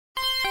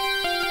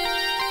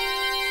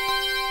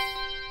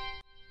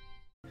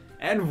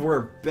And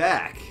we're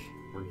back.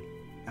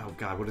 Oh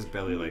god, what is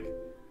Belly like?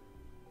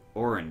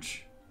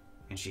 Orange.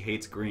 And she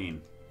hates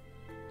green.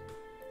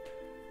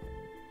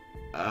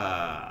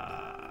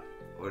 What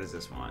does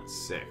this want?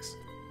 6.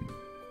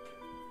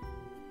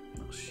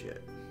 Oh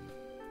shit.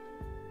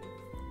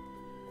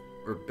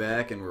 We're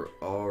back and we're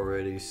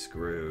already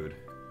screwed.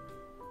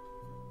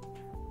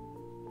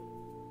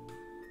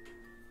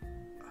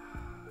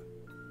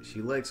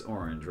 She likes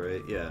orange,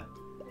 right? Yeah.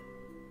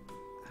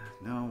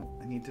 No,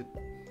 I need to...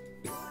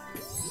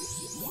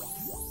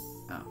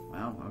 Oh,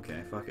 well,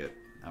 okay, fuck it.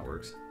 That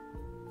works.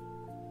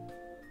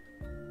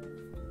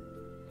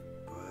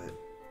 But...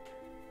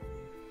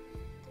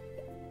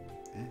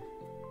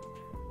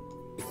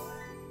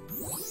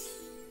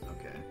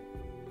 Okay.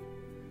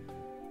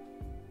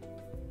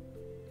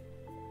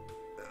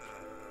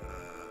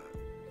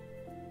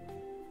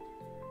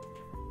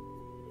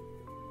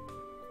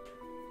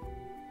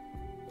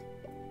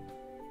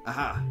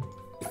 Aha!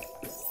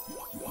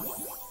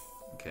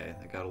 Okay,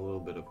 I got a little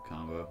bit of a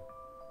combo.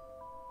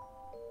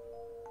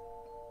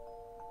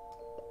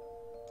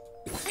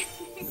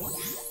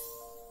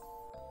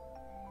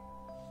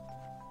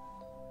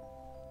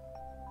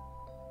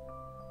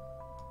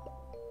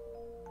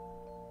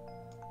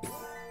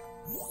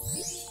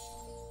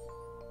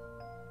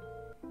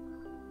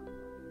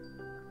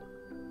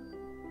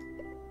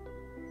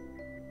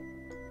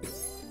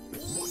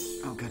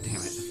 Oh, god damn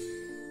it.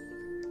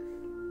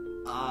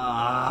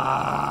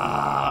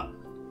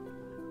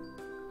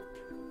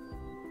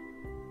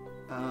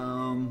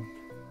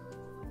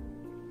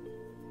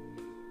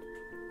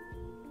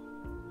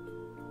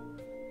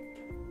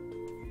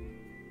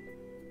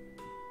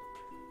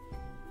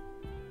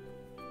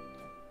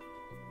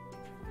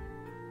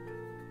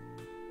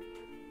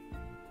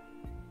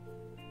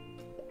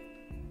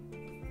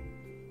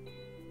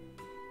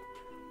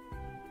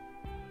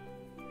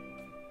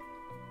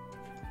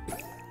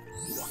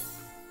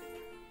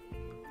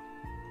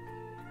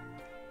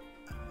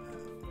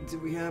 Do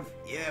we have...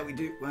 Yeah, we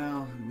do.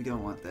 Well, we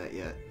don't want that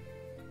yet.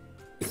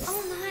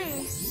 Oh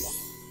my.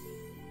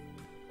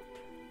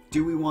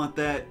 Do we want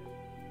that?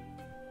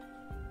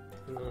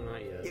 No,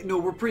 not yet. Yeah, no,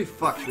 we're pretty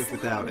fucked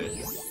without it.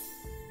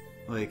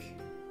 Like...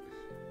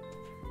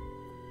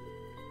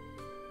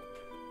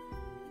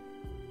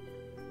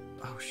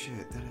 Oh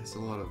shit, that has a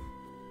lot of...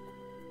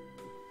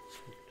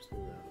 Just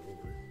move that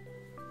over.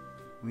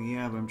 Well,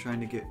 yeah, but I'm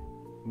trying to get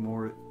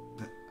more...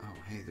 Oh,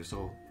 hey, there's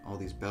all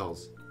these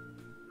bells.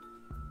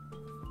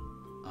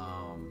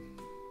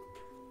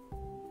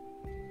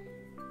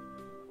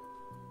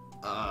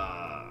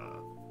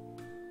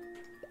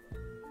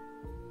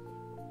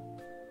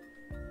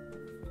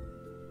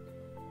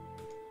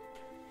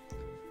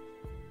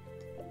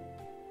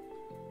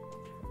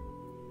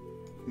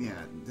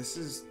 Yeah, this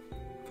is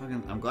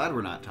fucking... I'm glad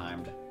we're not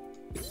timed.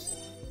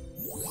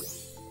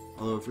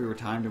 Although if we were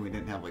timed and we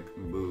didn't have, like,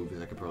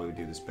 moves, I could probably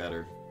do this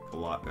better. A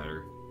lot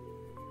better.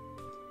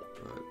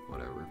 But,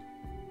 whatever.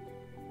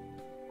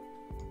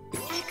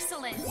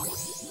 Excellent.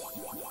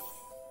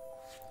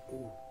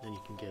 Ooh, then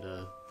you can get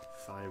a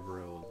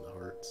 5-row of the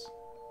hearts.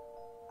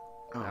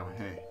 Oh,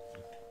 hey.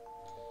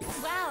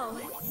 Wow.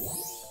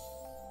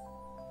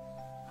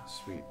 Oh,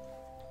 sweet.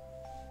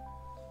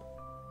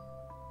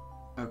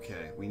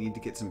 Okay, we need to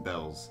get some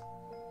bells.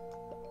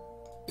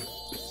 If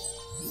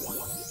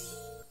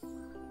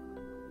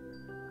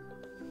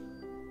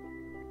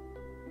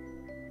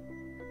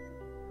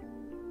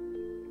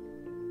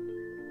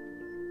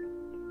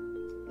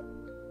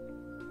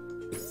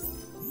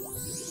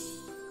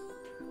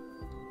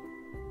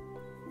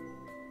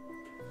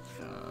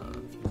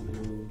you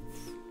move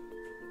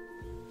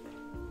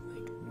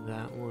like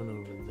that one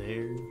over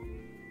there,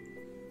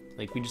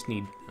 like we just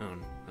need. Oh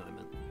no, I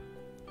meant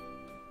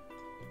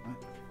What?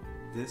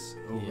 This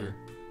over here.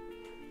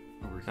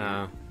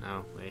 Oh,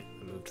 wait,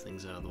 I moved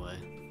things out of the way.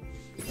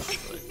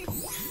 But, no.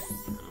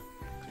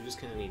 So we just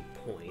kind of need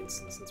points,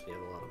 and since we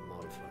have a lot of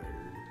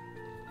modifier.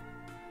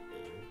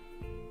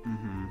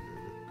 Mm-hmm.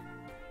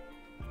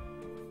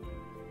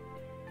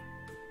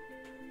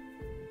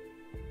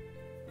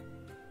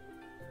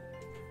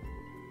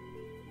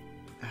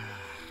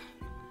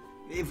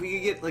 If we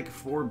could get like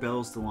 4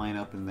 bells to line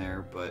up in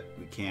there, but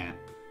we can't.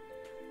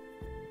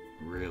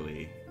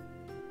 Really.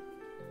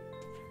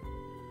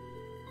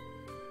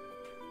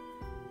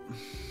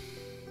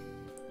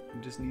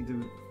 We just need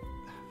to...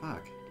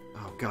 Fuck.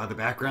 Oh god, the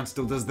background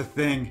still does the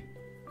thing.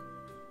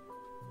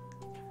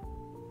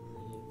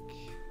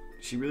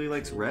 She really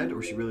likes red,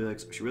 or she really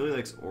likes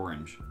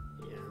orange.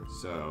 Yeah.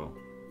 So...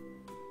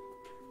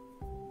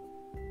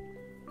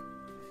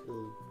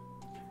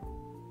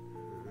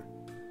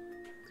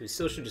 We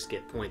still should just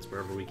get points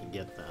wherever we can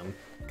get them.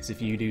 Because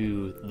if you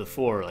do the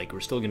 4, like, we're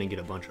still going to get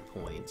a bunch of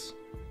points.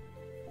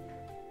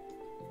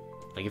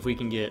 Like, if we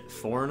can get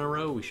 4 in a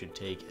row, we should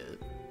take it.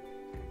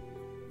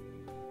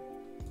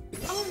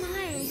 Oh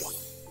my.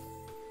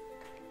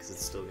 Because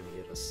it's still going to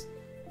get us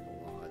a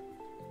lot.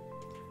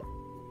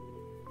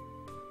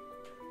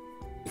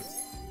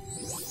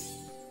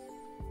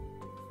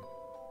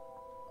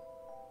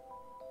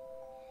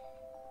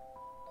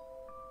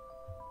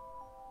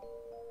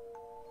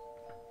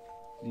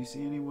 Do you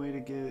see any way to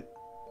get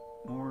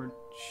more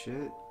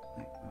shit?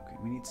 Okay,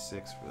 we need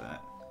 6 for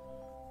that.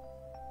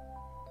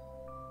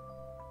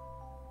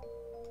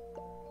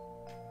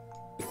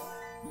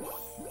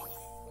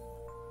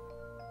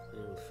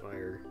 Playing with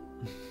fire.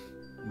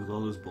 With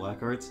all those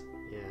black arts?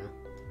 Yeah.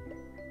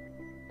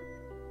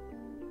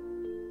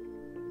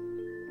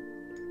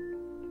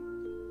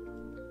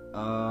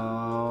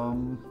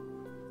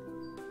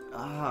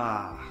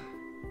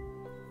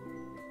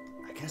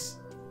 I guess.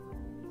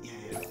 Yeah,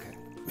 okay.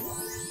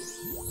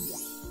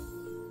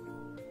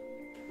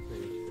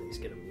 Maybe you can at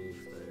least get a move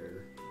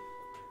there.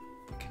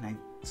 But can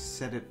I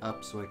set it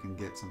up so I can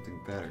get something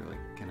better? Like,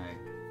 can I?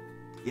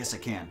 Yes, I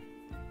can.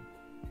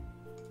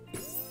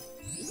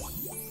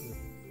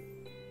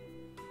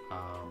 So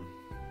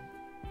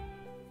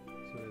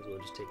might as well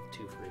just take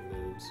 2 free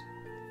moves.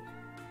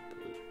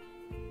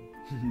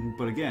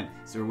 But again,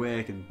 is there a way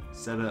I can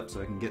set it up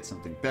so I can get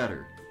something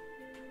better?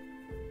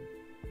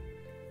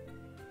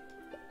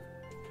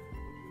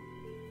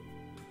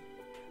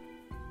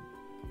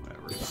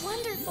 Whatever.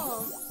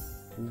 Wonderful.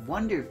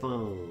 Wonderful.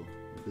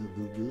 Boo, boo,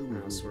 boo, boo.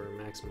 Now, so we're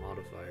max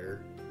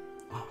modifier.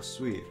 Oh,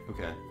 sweet.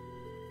 Okay.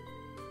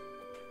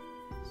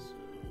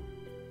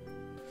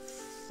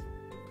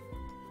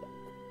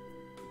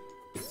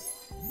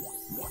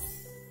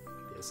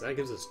 So that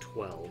gives us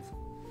 12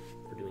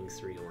 for doing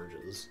 3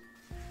 oranges.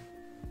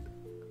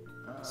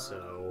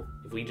 So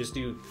if we just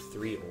do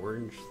 3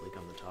 orange, like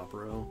on the top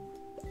row,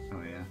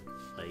 Oh yeah.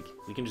 like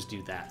we can just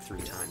do that 3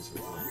 times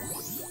and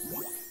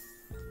win.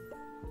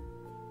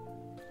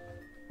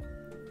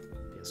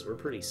 Yeah, so we're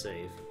pretty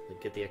safe.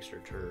 Like, get the extra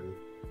turn.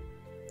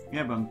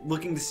 Yeah, but I'm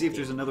looking to see if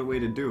there's another way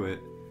to do it.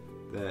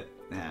 That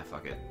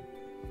fuck it.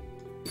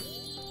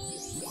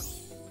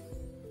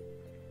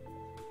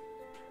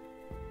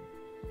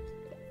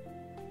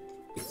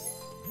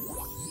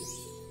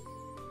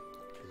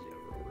 Yeah,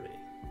 we're already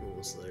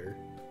almost there.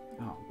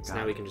 Oh, So God.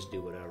 now we can just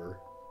do whatever.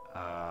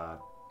 Oh.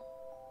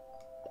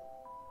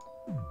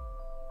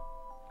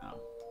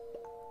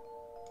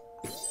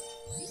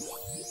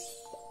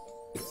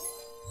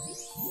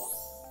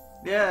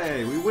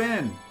 Yay, we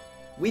win!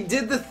 We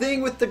did the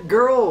thing with the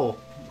girl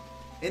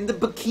in the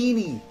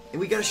bikini, and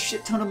we got a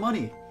shit ton of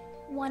money.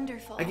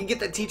 Wonderful. I can get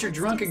that teacher Let's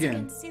drunk do this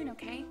again. soon,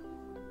 okay?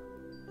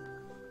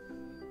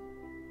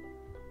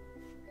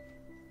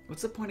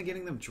 What's the point of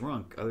getting them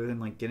drunk other than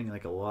like getting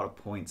like a lot of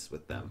points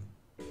with them?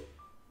 I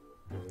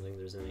don't think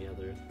there's any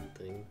other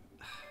thing.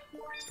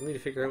 Still need to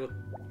figure out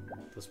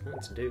what those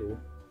points do.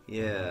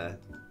 Yeah.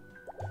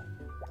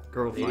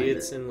 Girl Maybe finder.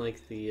 it's in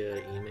like the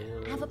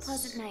email. Have a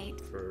pleasant night.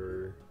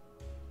 For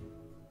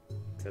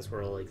that's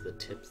where all like the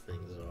tip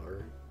things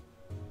are.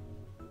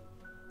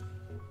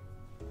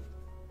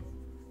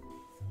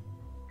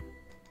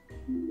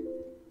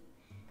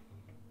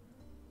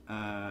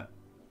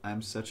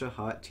 I'm such a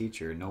hot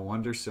teacher. No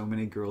wonder so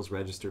many girls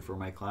register for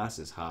my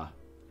classes, huh?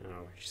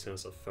 Oh, she sent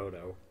us a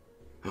photo.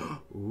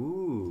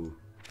 Ooh.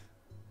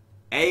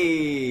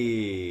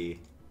 Hey!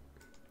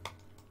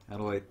 How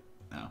do I...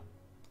 No.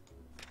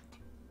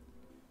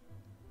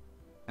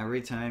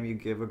 Every time you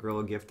give a girl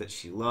a gift that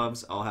she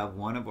loves, I'll have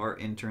one of our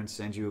interns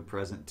send you a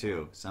present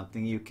too.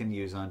 Something you can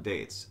use on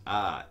dates.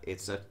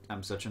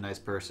 I'm such a nice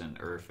person,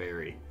 or a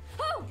fairy.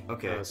 Oh!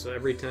 Okay. So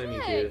every time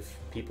you Hey! give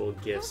people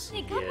Don't gifts,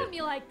 sneak up on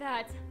me like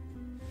that.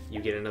 you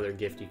get another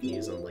gift you can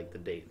use on like the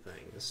date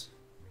things.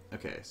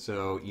 Okay,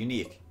 so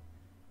unique.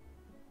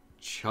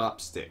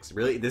 Chopsticks.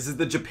 Really? This is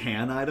the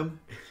Japan item?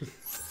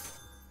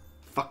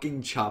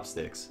 Fucking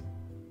chopsticks.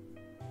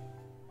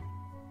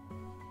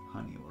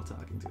 Honey while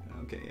talking to...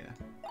 Okay, yeah.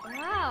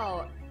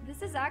 Wow,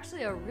 this is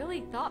actually a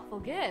really thoughtful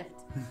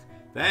gift.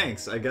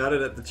 Thanks, I got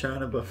it at the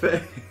China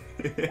buffet.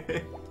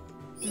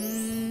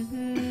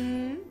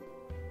 Mm-hmm.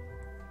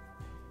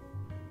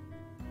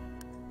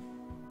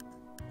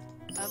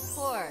 Of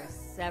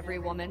course, every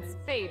woman's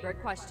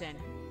favorite question.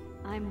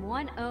 I'm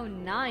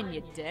 109,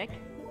 you dick.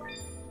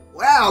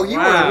 Wow, you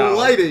Wow. are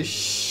light as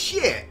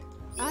shit!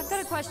 I've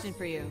got a question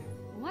for you.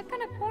 What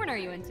kind of porn are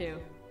you into?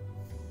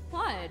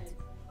 What?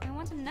 I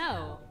want to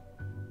know.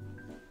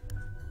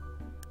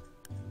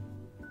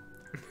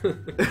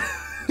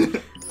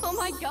 Oh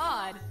my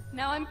god,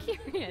 now I'm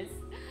curious.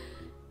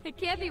 It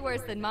can't be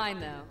worse than mine,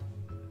 though.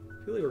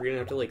 I feel like we're gonna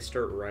have to like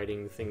start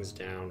writing things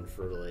down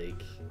for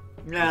like.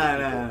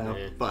 No,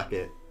 Eh. fuck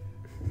it.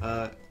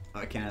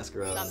 I can't ask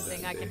her out. on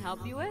Something that I can day.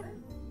 help you with?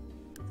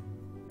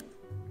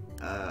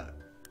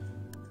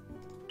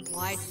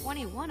 Why,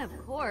 21, of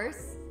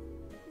course.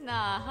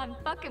 Nah, I'm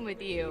fucking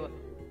with you.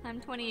 I'm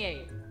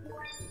 28.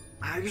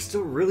 You're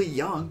still really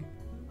young.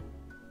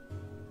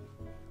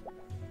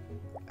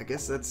 I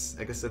guess that's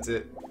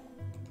it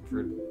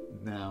for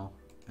now.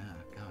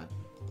 God.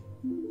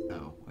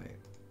 Oh, wait.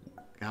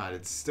 God,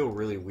 it's still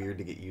really weird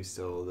to get used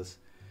to all this.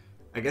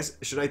 I guess,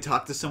 should I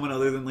talk to someone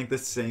other than like the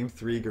same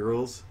 3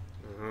 girls?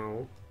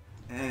 Oh.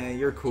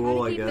 You're cool,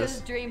 Try I to keep guess.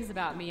 those dreams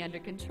about me under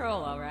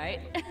control, alright?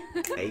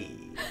 Hey.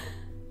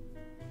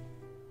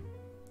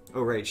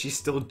 Oh, right, she's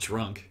still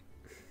drunk.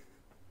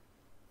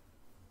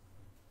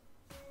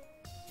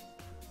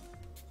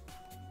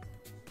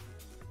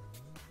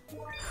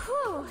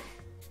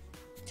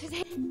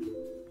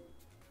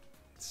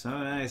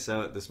 nice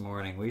out this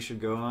morning. We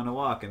should go on a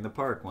walk in the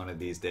park one of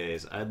these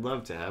days. I'd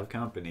love to have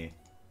company.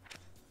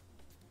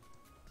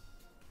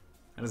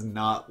 That does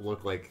not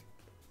look like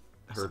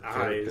her His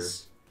character.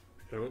 eyes.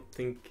 I don't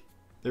think.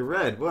 They're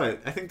red.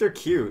 What? I think they're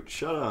cute.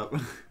 Shut up.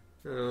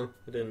 No,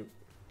 I didn't.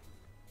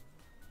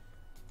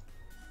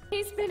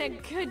 It's been a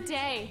good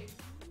day.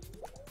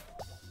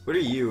 What are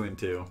you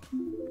into?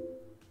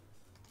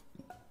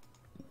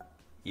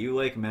 You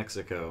like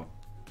Mexico.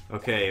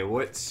 Okay,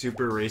 what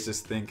super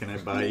racist thing can I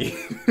buy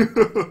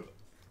you?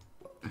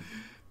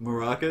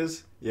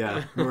 Maracas?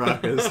 Yeah,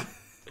 maracas.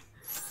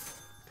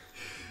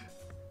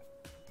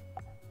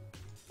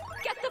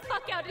 Get the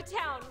fuck out of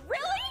town.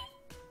 Really?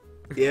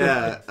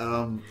 Yeah,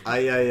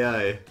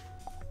 aye.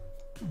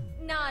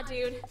 Nah,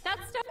 dude. That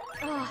stuff.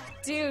 Oh,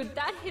 dude,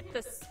 that hit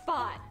the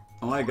spot.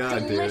 Oh my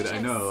god, dude, I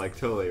Delicious. know, like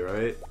totally,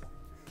 right?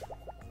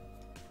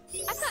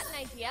 I've got an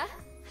idea.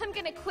 I'm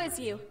gonna quiz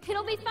you.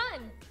 It'll be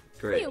fun.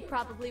 Great. You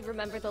probably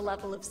remember the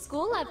level of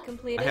school I've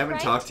completed, I haven't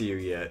right? talked to you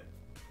yet.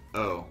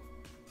 Oh.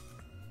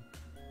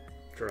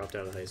 Dropped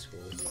out of high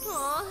school.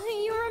 Aw,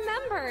 you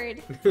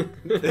remembered. Let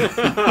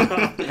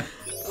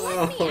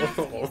me ask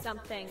you Oh.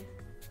 something.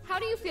 How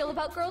do you feel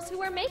about girls who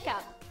wear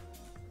makeup?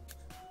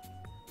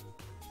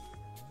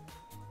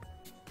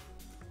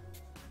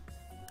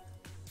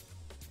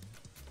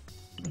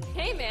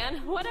 Hey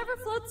man, whatever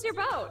floats your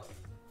boat.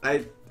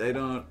 I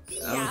don't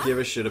Yeah? give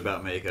a shit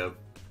about makeup.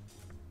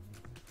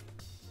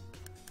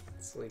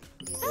 It's like,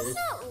 That's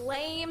not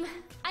lame.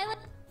 I like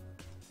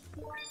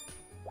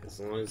as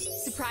long as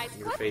surprise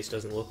your quip. face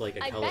doesn't look like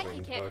a I bet coloring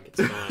you can't- book,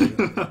 it's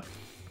fine.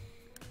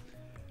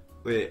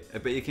 Wait, I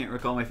bet you can't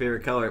recall my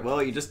favorite color.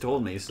 Well, you just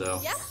told me, so.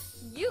 Yep,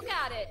 you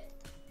got it.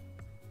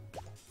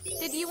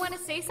 Did you want to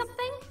say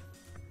something?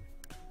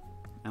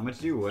 How much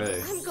do you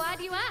weigh? I'm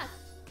glad you asked.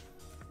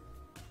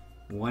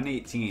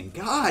 118.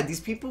 God, these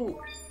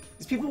people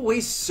weigh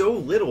so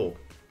little.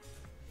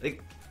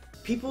 Like,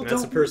 people And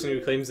that's a don't. person who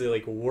claims they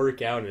like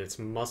work out and it's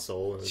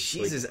muscle. And it's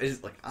Jesus,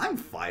 I'm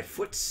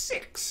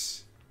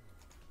 5'6".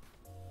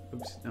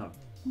 Oops, no.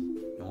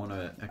 I want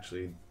to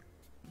actually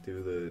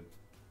do the.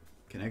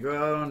 Can I go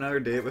out on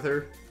another date with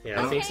her? Like, yeah,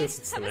 I think Okay, since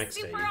it's the have a next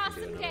day, you super can do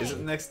awesome another. day. Is it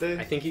the next day?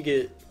 I think you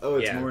get. Oh,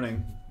 it's yeah.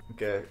 morning.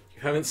 Okay.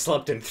 You haven't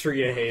slept in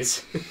 3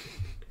 days.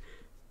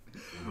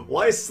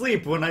 Why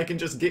sleep when I can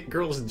just get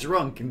girls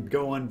drunk and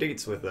go on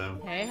dates with them?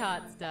 Hey,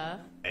 hot stuff.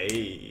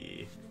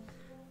 Hey.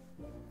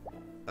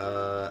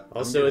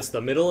 Also, it's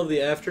the middle of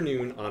the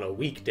afternoon on a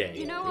weekday.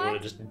 You know want to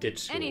what? just ditch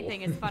school.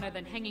 Anything is funner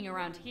than hanging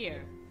around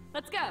here.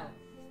 Let's go.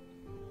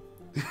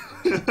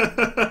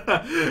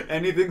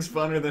 Anything's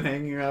funner than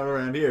hanging out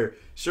around here.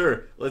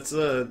 Sure, let's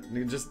you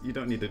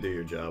don't need to do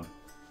your job.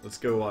 Let's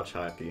go watch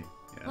hockey.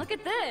 Yeah. Look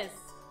at this.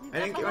 We've I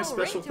didn't got get my the whole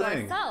special ring to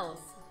thing.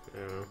 ourselves.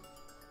 Yeah.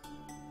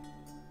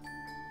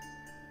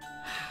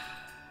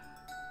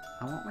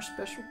 I want my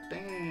special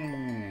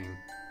thing.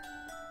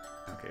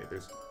 Okay,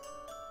 there's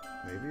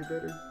maybe a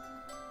better.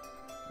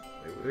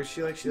 What does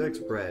she like? She likes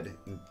bread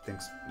and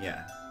thinks,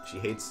 yeah. She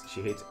hates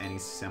any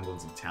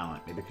semblance of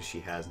talent. Maybe because she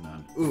has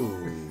none.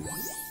 Ooh.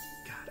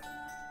 God.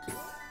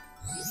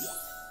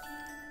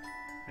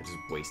 I just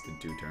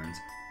wasted 2 turns.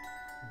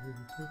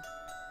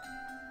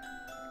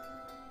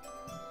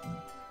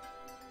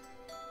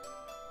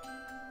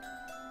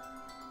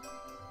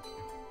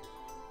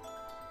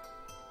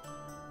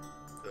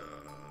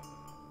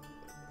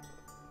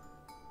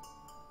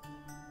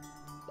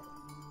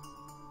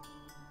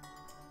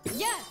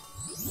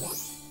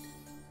 Yes!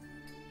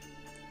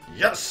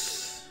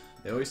 Yes!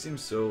 They always seem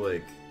so,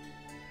 like,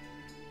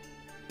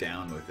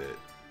 down with it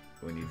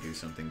when you do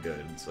something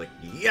good. It's like,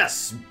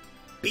 yes!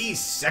 Be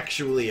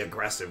sexually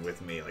aggressive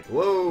with me. Like,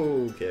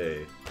 whoa,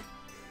 okay.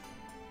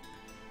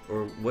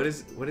 Or what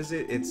is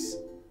it? It's,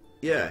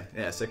 yeah,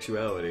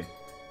 sexuality.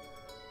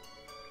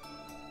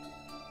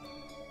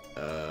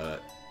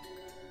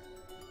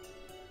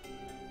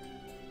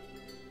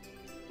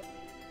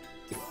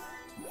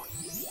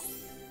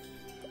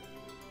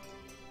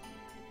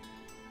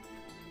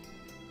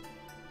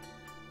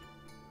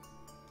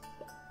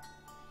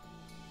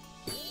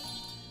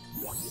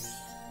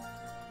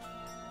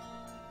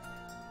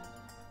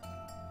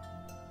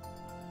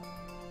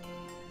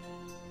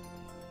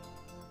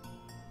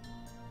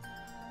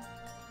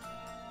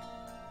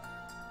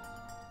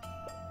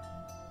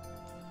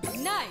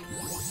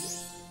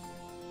 Nice!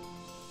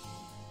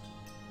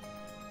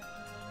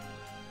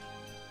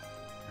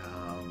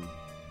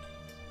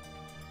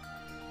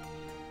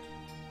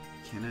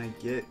 Can I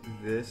get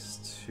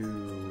this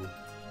to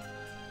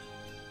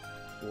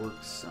work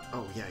some...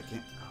 Oh, yeah, I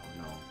can't...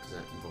 Oh, no, because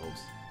that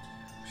involves...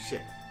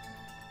 Shit.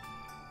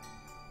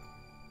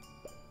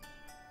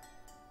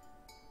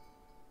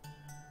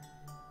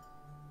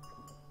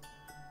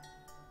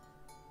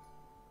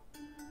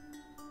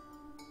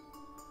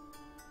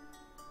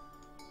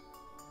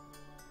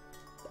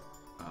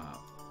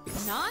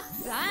 Not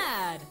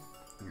bad.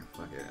 Yeah,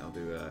 fuck it, I'll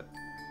do that.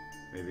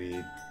 Maybe...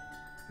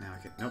 Now I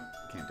can... Nope,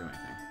 can't do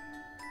anything.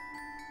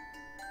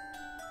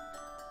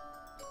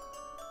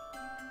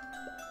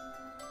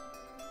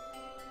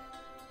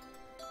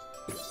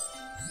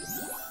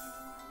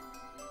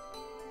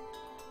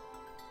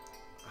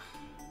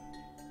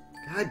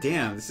 God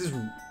damn, this is,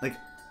 like,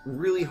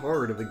 really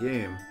hard of a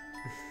game.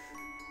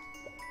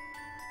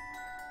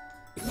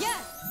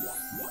 Yes!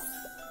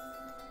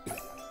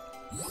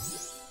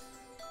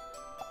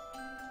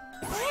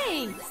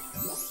 Thanks!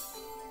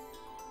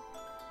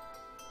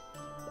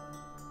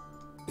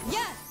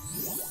 Yes!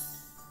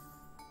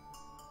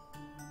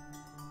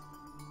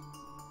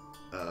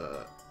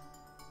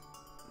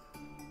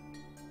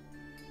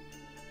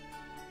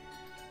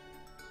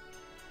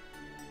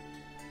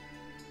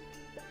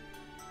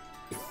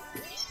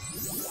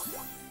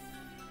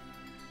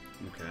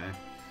 Okay.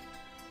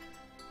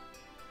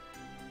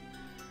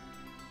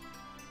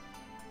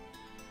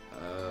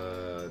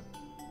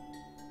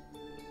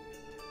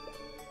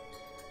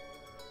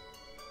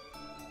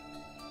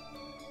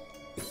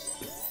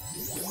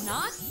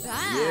 Not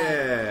bad.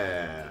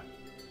 Yeah!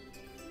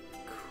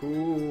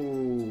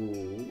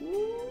 Cool.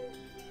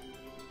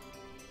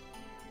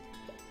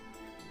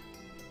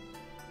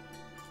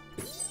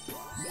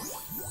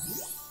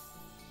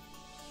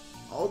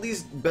 All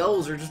these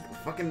bells are just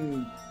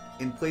fucking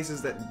in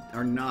places that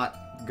are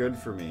not good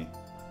for me.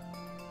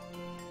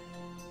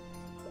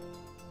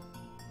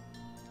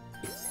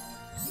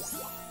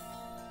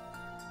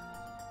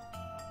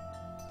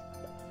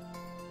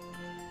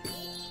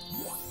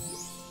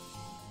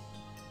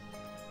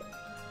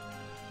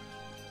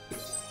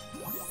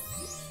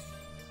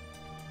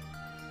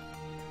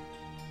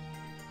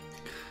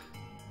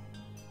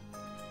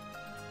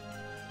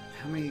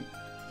 How many?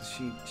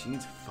 She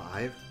needs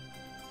 5?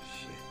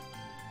 Shit.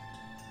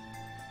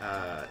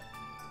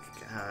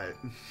 God.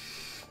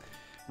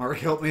 Mark,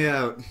 help me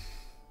out.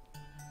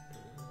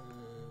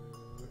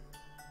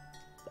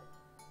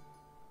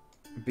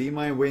 Be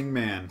my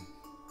wingman.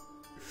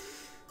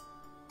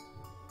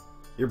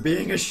 You're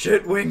being a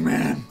shit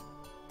wingman.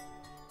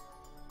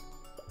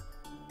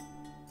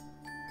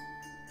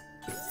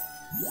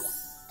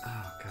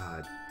 Oh,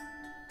 God.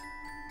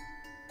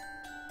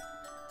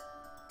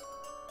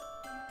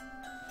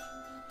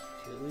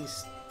 At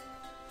least.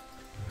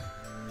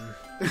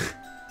 Oh,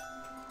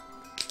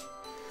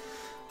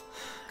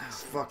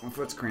 fuck, my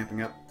foot's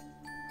cramping up.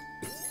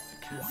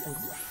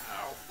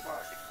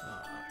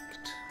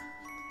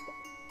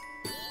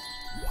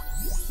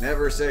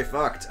 Never say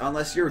fucked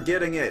unless you're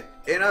getting it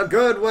in a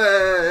good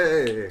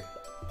way.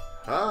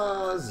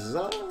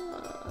 Huzzah!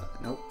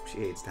 Nope, she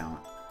hates talent.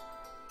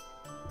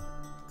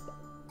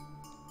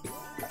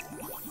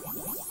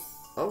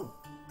 Oh,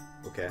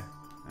 okay.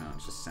 No,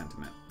 it's just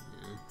sentiment.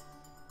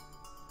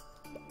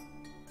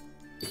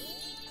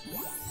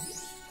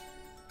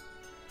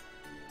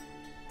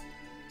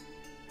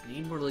 You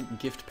need more like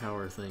gift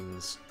power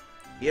things.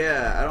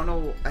 Yeah, I don't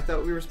know. I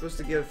thought we were supposed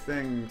to get a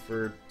thing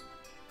for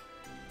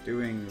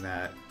doing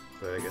that,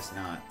 but I guess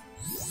not.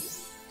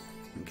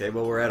 Okay,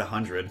 well we're at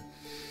 100.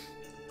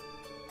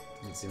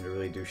 Didn't seem to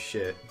really do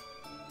shit.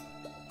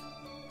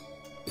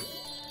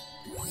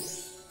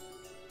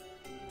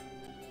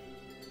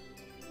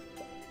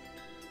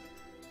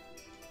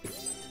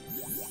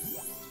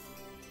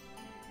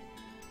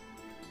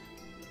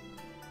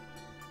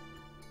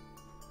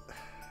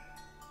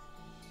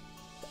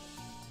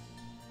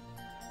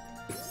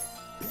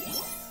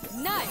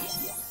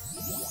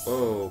 Nice!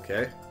 Oh,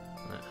 okay.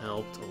 That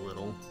helped a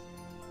little.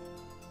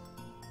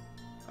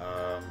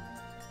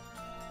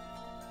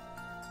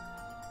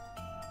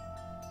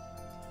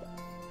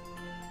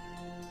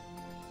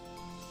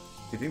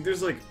 Do you think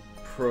there's like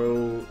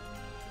pro,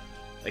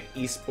 like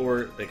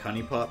esport, like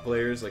Huniepop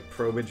players, like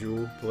pro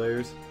Bejeweled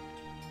players?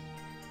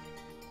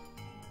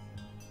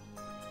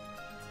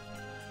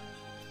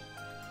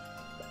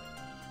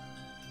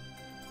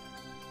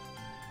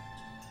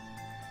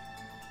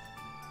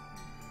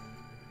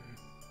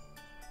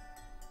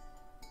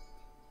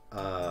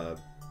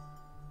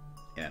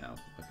 Yeah, no.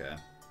 Okay.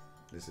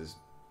 This is...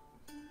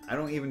 I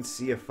don't even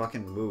see a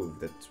fucking move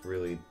that's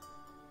really...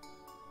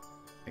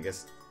 I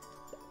guess...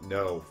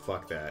 No,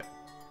 fuck that.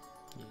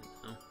 You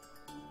know.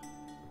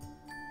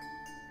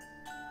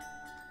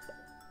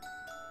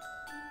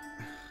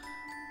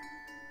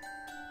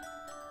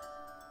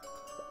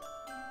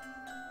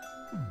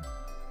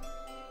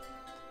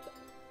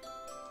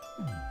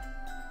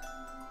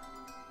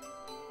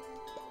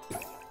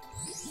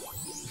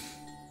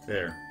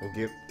 There.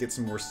 We'll get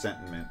some more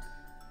sentiment.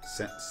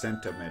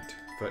 Sentiment.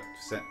 But...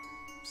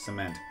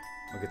 Cement.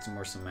 We'll get some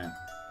more cement.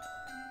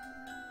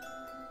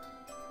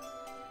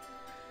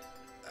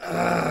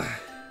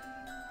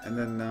 And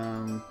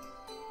then,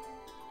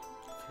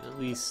 At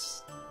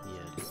least,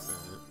 yeah, do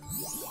that.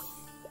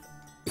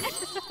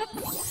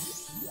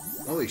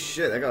 holy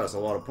shit, that got us a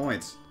lot of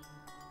points.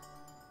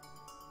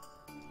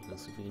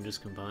 Let's see if we can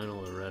just combine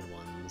all the red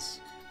ones.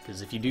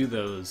 Because if you do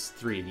those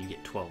 3, you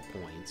get 12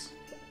 points.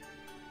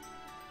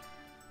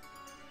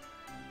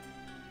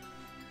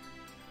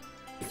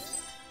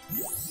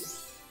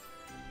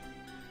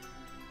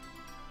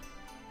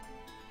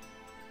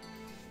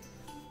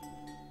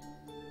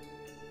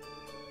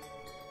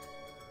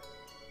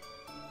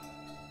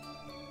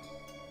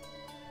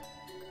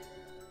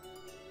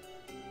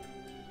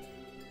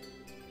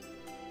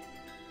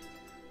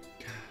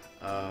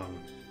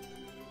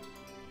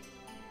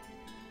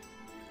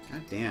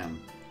 God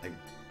damn. I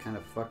kind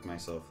of fucked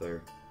myself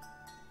there.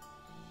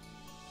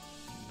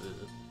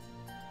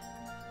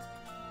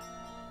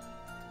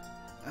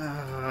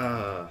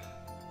 Ah.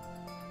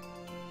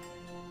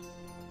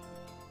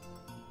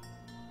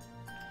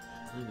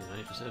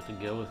 I just have to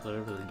go with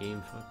whatever the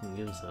game fucking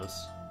gives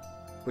us.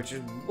 Which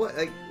is what?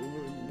 Like,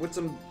 what's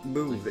a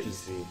move Like that you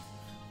just- see?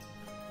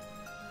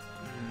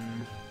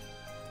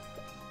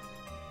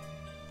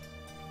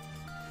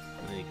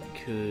 Like,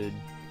 could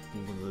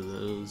one of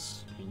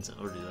those means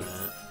or do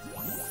that.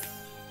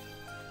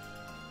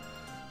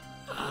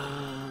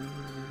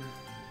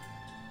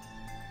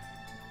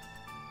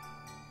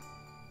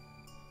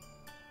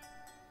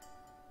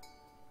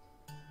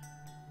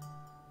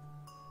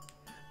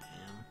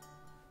 Damn.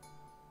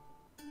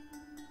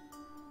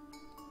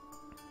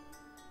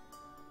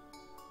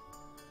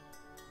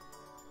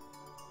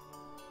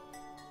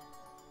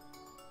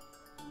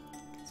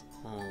 It's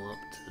all up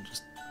to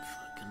just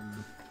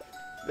fucking.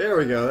 There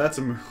we go. That's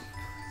a move.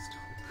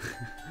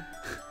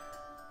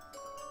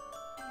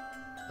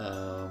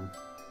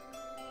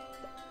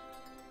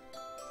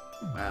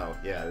 Wow.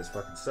 Yeah, this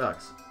fucking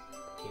sucks.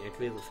 Can you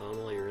activate the phone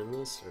while you're in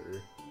this,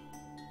 or?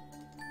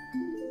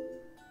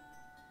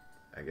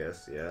 I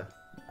guess. Yeah.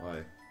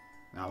 Why?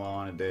 Now I'm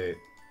on a date.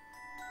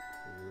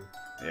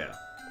 Yeah.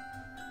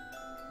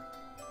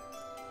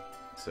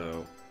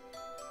 So.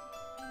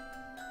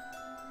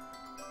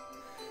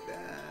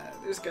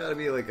 There's gotta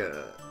be like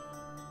a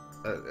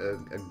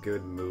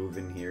good move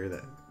in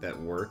here that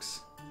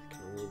works. I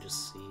can only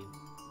just see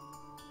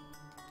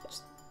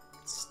just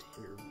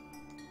standard,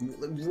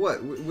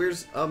 What?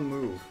 Where's a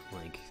move?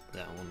 like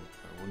that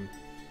one.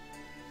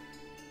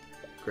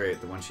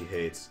 Great, the one she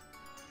hates.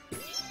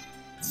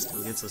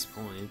 Still gets us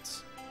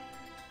points.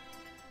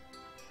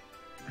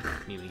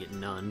 Maybe get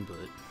none, but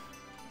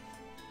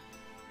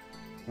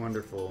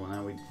Wonderful.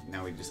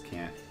 Now we just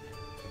can't.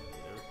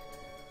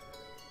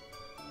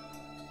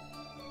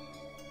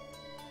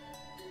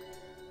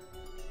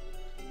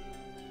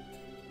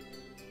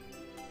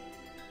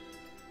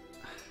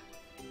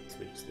 so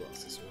we just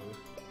lost this one.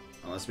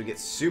 Unless we get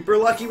super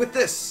lucky with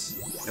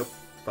this. Nope.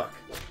 Fuck.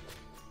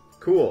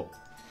 Cool.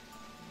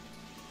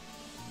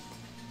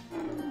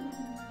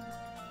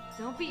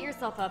 Don't beat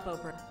yourself up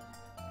over.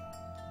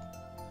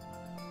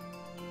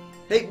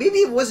 Hey, maybe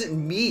it wasn't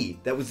me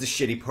that was the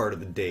shitty part of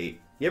the date.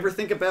 You ever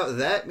think about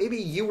that? Maybe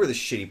you were the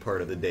shitty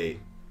part of the date.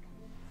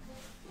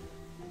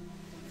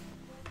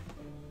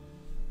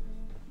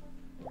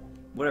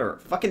 Whatever.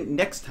 Fucking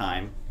next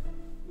time,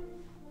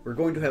 we're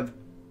going to have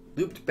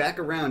looped back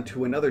around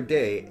to another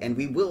day, and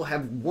we will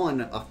have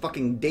won a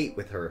fucking date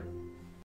with her.